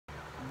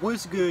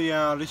What's good,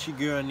 y'all? This your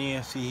girl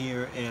Nancy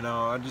here, and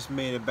I just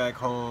made it back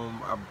home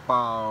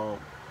about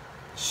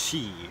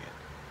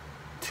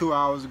 2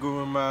 hours ago,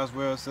 we might as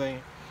well say.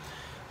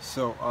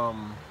 So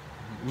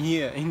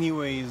yeah.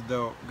 Anyways,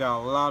 though, got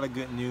a lot of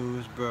good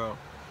news, bro.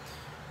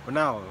 Well,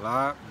 not a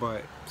lot,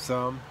 but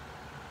some.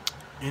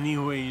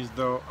 Anyways,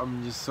 though,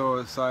 I'm just so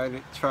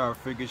excited, trying to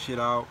figure shit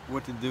out,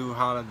 what to do,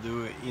 how to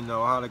do it,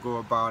 how to go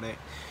about it.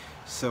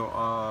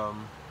 So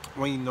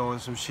waiting on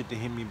some shit to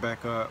hit me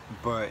back up,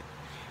 but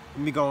let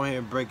me go ahead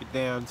and break it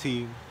down to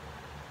you.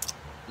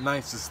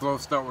 Nice and slow,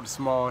 start with the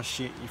small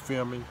shit, you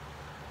feel me?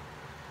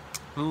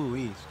 Ooh,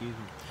 excuse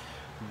me.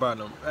 But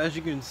as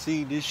you can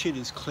see, this shit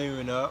is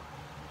clearing up.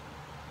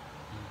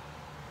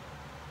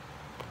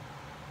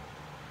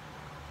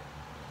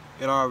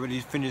 It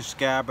already finished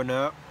scabbing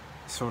up.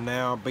 So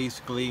now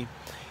basically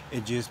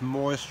it just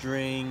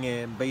moisturing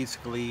and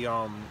basically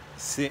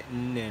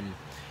sitting and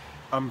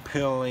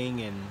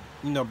unpeeling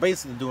and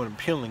basically doing a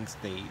peeling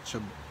stage.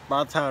 So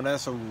by the time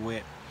that's over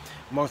with,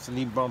 most of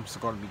these bumps are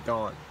gonna be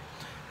gone.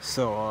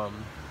 So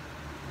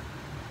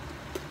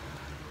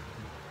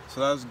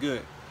that's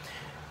good.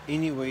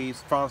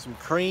 Anyways, found some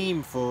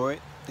cream for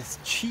it. It's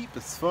cheap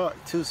as fuck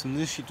too. Some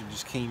new shit that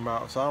just came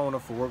out, so I don't know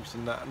if it works or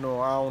not.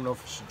 No, I don't know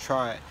if I should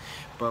try it.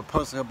 But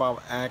plus it help out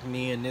with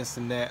acne and this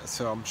and that,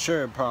 so I'm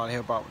sure it probably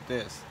help out with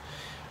this.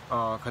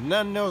 Cause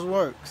nothing else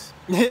works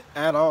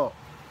at all.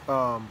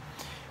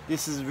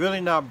 This is really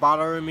not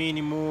bothering me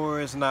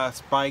anymore. It's not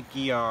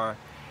spiky or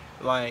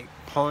like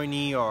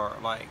pointy or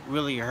like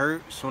really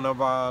hurts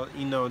whenever I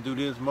do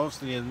this.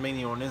 Mostly it's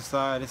mainly on this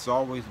side. It's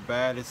always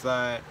bad this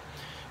side.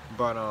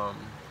 But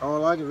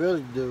all I can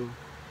really do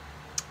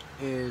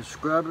is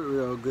scrub it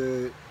real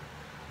good,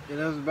 and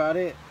that's about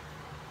it.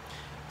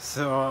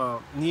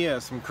 So yeah,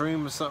 some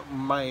cream or something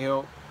might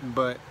help,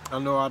 but I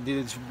know I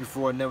did it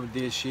before, never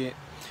did shit,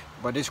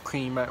 but this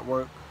cream might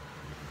work.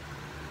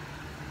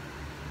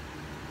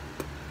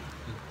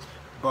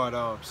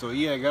 But so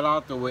yeah, got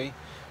out the way.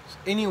 So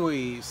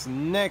anyways,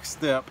 next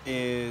step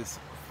is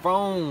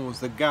phones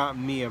that got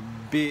me a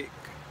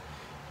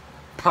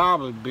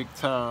probably big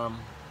time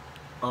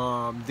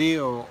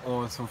deal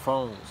on some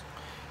phones.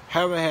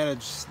 Haven't had a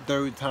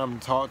third time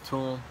to talk to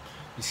them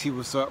and see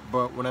what's up,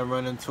 but when I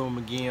run into them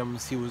again, I'm gonna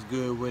see what's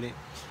good with it.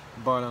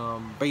 But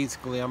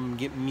basically, I'm gonna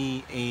get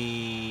me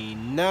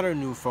another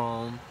new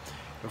phone.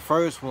 The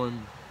first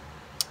one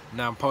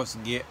now I'm supposed to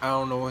get, I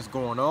don't know what's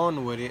going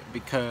on with it,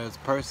 because the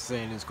person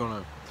saying it's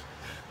gonna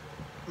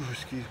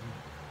excuse me,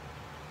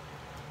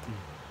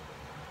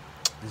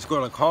 it's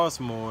gonna cost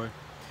more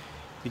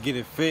to get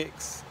it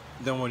fixed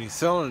than what he's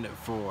selling it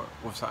for.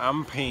 So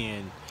I'm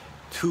paying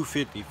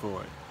 $250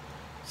 for it.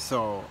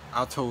 So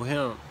I told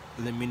him,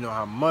 let me know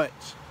how much.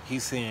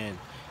 He's saying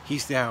he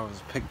still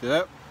hasn't picked it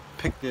up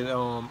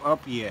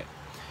yet.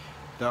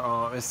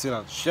 It's still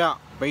at the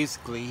shop.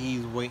 Basically,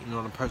 he's waiting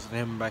on the person to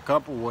hit him back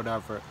up or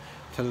whatever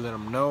to let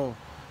him know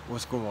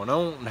what's going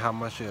on and how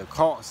much it'll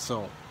cost.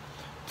 So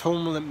told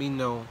him to let me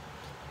know.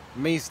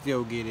 May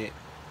still get it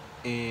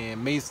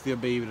and may still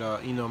be able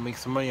to make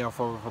some money off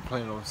of it for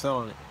planning on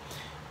selling it.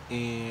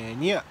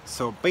 And yeah,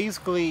 so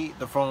basically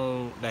the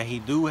phone that he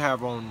do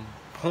have on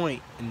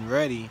point and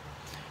ready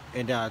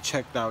and that I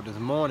checked out this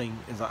morning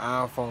is an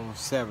iPhone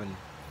 7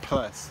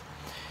 Plus.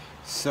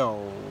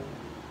 So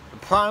the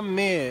problem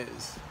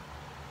is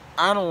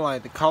I don't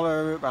like the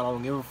color of it. I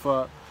don't give a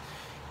fuck.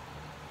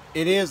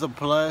 It is a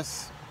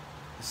plus,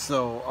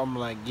 so I'm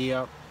like,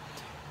 yeah.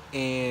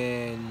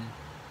 And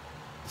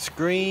the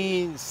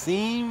screen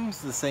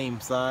seems the same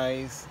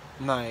size,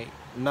 like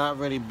not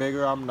really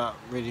bigger. I'm not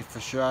really for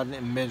sure. I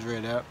didn't measure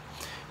it up,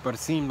 but it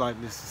seemed like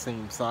it's the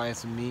same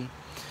size to me.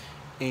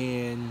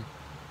 And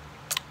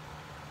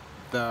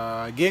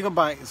the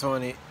gigabytes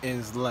on it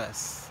is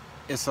less.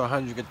 It's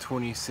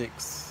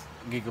 126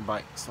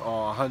 gigabytes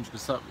or 100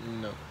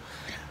 something,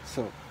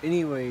 So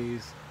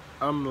anyways,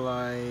 I'm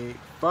like,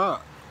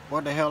 fuck,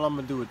 what the hell I'm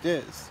gonna do with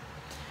this?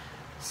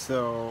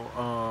 So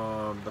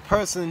the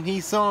person,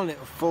 he's selling it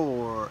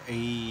for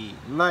a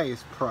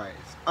nice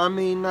price. I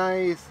mean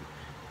nice.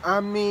 I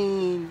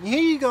mean, here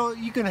you go,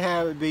 you can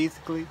have it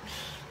basically.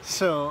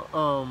 So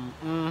I'm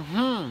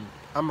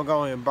gonna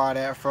go ahead and buy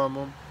that from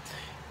him.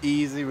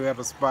 Easy, we have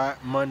a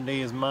spot. Monday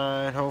is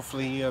mine.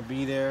 Hopefully he'll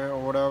be there or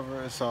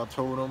whatever. So I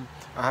told him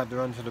I had to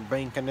run to the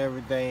bank and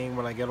everything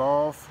when I get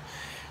off.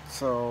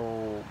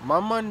 So my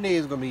Monday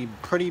is gonna be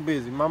pretty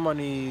busy. My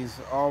Monday's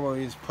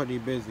always pretty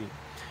busy.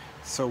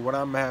 So what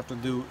I'm gonna have to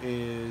do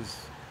is,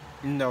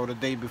 the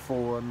day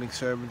before, make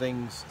sure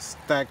everything's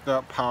stacked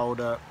up,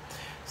 piled up.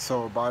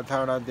 So by the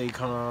time that day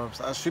comes,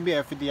 I should be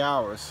at 50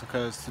 hours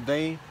because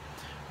today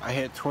I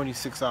had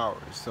 26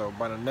 hours. So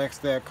by the next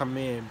day I come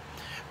in,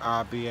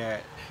 I'll be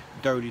at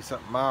 30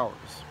 something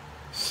hours.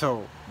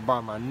 So by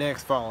my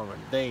next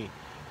following day,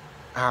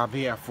 I'll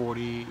be at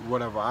 40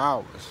 whatever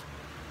hours.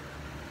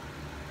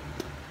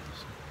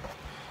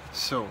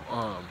 So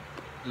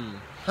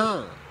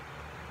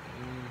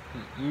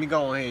let me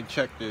go ahead and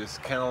check this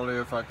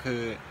calendar if I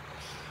could.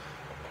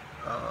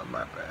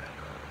 My bad.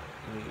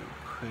 Real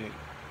quick.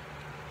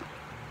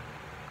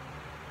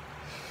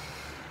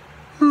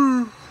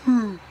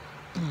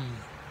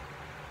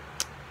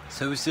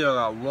 So we still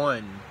got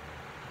 1.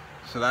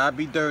 So that'd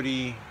be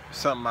 30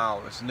 something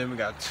hours. And then we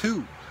got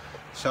 2.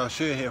 So I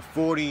should hit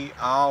 40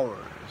 hours.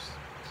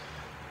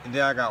 And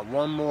then I got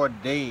 1 more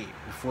day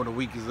before the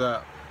week is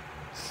up.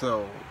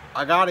 So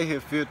I gotta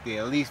hit 50,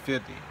 at least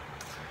 50.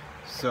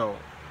 So,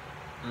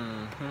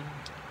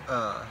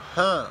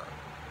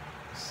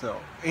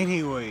 So,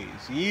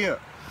 anyways, yeah.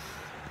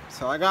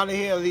 So I gotta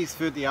hit at least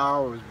 50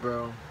 hours,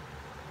 bro.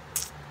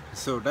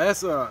 So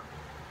that's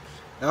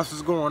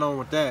what's going on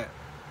with that.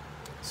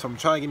 So I'm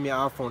trying to get me an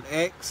iPhone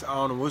X. I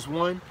don't know which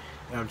one,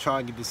 and I'm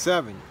trying to get the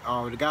 7. I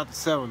already got the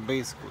 7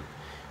 basically.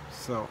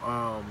 So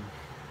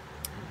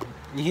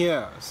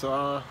yeah.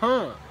 So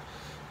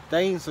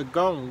things are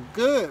going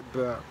good,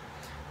 bro.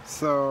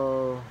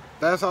 So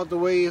that's out the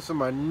way. So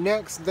my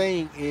next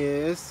thing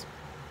is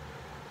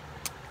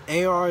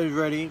AR is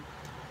ready.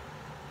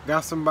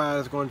 Got somebody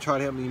that's going to try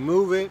to help me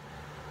move it.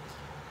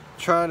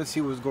 Trying to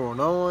see what's going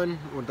on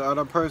with the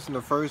other person,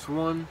 the first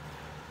one.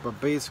 But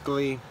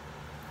basically,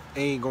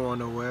 ain't going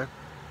nowhere.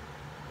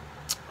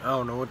 I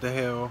don't know what the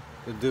hell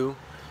to do.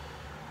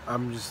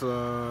 I'm just,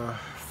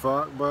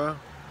 fuck, bro.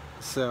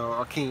 So,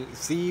 I can't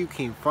see you,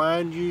 can't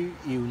find you.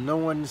 You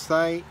know on the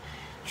site.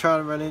 Trying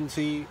to run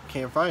into you,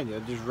 can't find you. I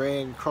just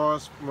ran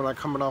across when I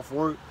coming off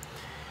work.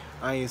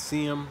 I ain't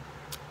see him.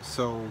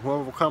 So,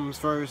 whoever comes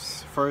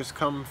first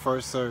come,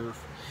 first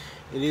serve.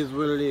 It is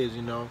what it is,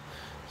 you know.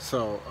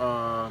 So,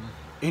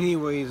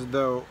 anyways,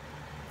 though,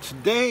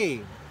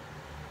 today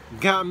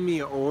got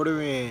me an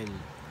order in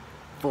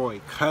for a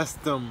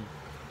custom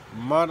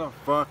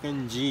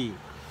motherfucking G.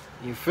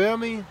 You feel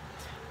me?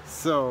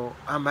 So,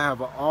 I'm gonna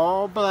have an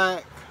all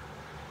black,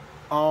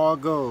 all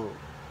gold.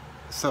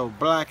 So,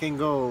 black and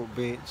gold,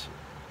 bitch.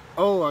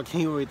 Oh, I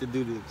can't wait to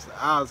do this.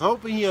 I was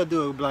hoping he'll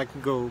do a black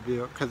and gold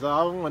build, because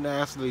I want to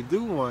actually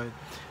do one.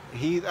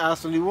 He's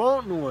actually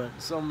wanting one.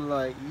 So, I'm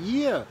like,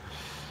 yeah.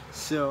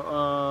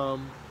 So,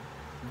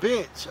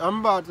 bitch, I'm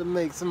about to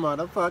make some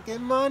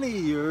motherfucking money,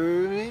 you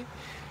heard me?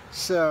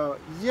 So,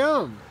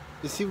 yum.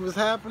 You see what's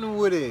happening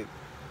with it.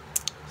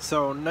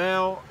 So,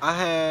 now, I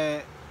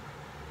had,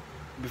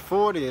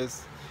 before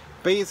this,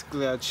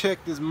 basically, I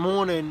checked this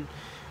morning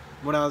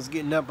when I was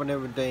getting up and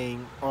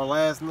everything, or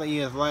last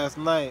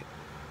night,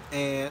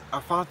 and I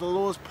found the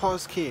lowest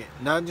parts kit.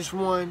 Not just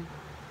one,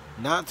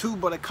 not two,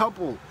 but a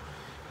couple.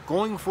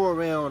 Going for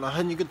around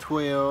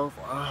 112,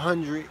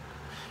 100,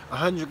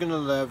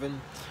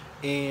 111,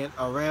 and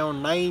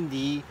around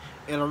 90,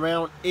 and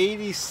around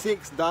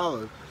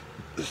 $86.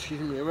 Excuse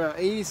me, around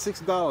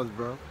 $86,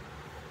 bro.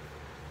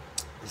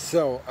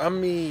 So, I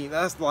mean,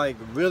 that's like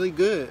really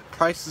good.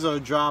 Prices are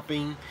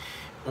dropping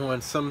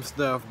on some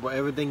stuff, but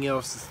everything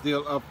else is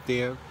still up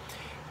there.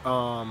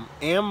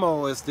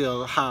 Ammo is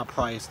still high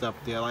priced up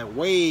there, like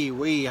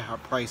way high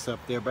priced up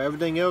there, but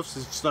everything else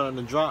is starting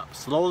to drop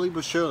slowly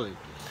but surely.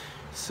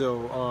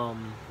 So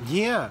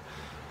yeah,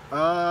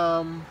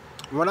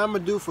 what I'm gonna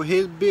do for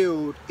his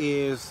build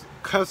is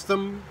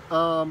custom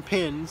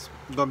pins,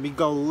 gonna be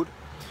gold,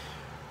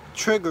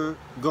 trigger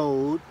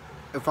gold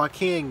if I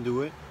can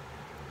do it,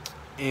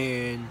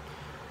 and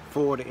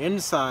for the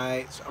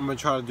insides I'm gonna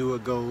try to do a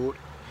gold,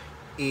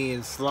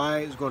 and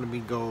slides gonna be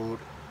gold,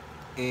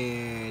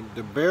 and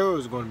the barrel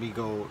is gonna be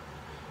gold.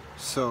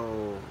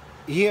 So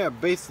yeah,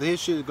 basically his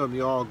shit is gonna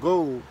be all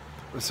gold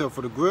except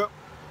for the grip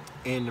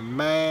and the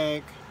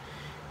mag,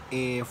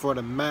 and for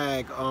the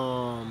mag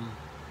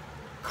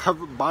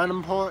cover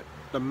bottom part,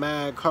 the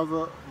mag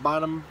cover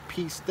bottom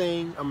piece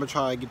thing, I'm gonna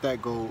try to get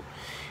that gold,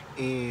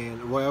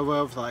 and whatever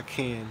else I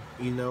can,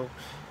 you know.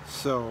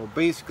 So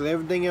basically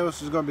everything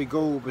else is gonna be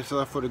gold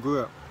except for the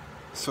grip.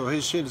 So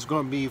his shit is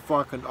gonna be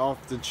fucking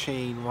off the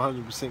chain,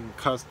 100%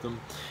 custom.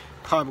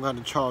 Probably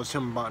gonna charge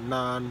him about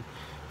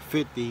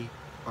 $950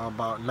 or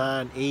about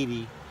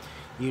 $980,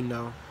 you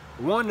know.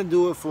 Want to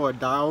do it for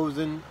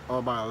 $1,000 or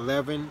about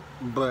 $11,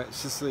 but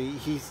since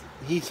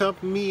he's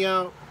helping me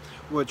out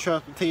with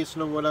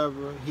transportation or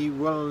whatever, he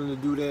willing to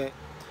do that.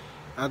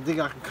 I think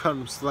I can cut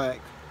him slack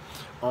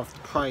off the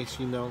price,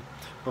 you know.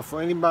 But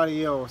for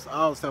anybody else,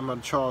 I'll tell him I'm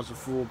gonna charge the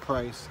full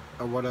price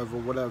or whatever,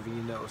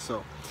 you know.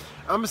 So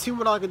I'm gonna see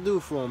what I can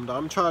do for him, though.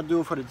 I'm trying to do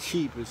it for the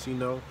cheapest, you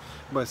know,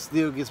 but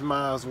still gets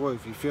miles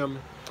worth, you feel me?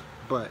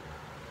 But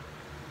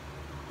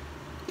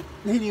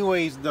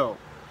anyways, though,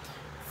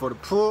 for the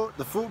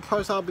full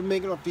price I'll be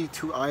making off these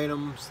two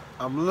items,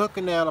 I'm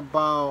looking at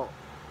about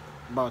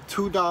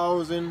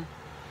 $2,000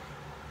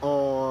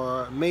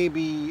 or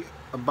maybe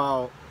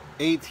about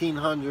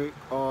 $1,800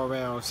 or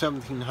around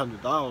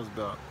 $1,700,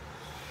 though.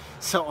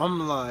 So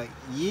I'm like,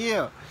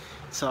 yeah.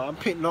 So I'm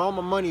putting all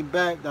my money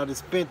back that I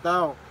spent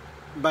out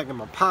back in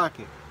my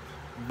pocket,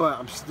 but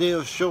I'm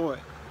still short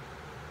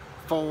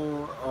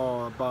for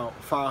about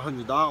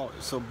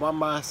 $500. So by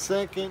my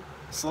second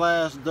 /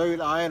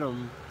 third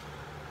item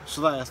 /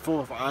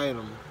 fourth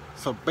item,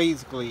 so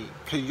basically,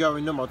 cause you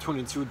already know my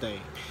 22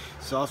 thing,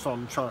 so that's what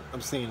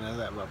I'm saying as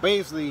that. But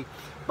basically,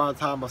 by the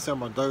time I sell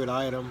my third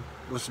item,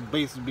 which would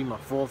basically be my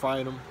fourth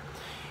item,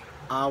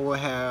 I will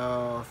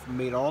have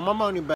made all my money back.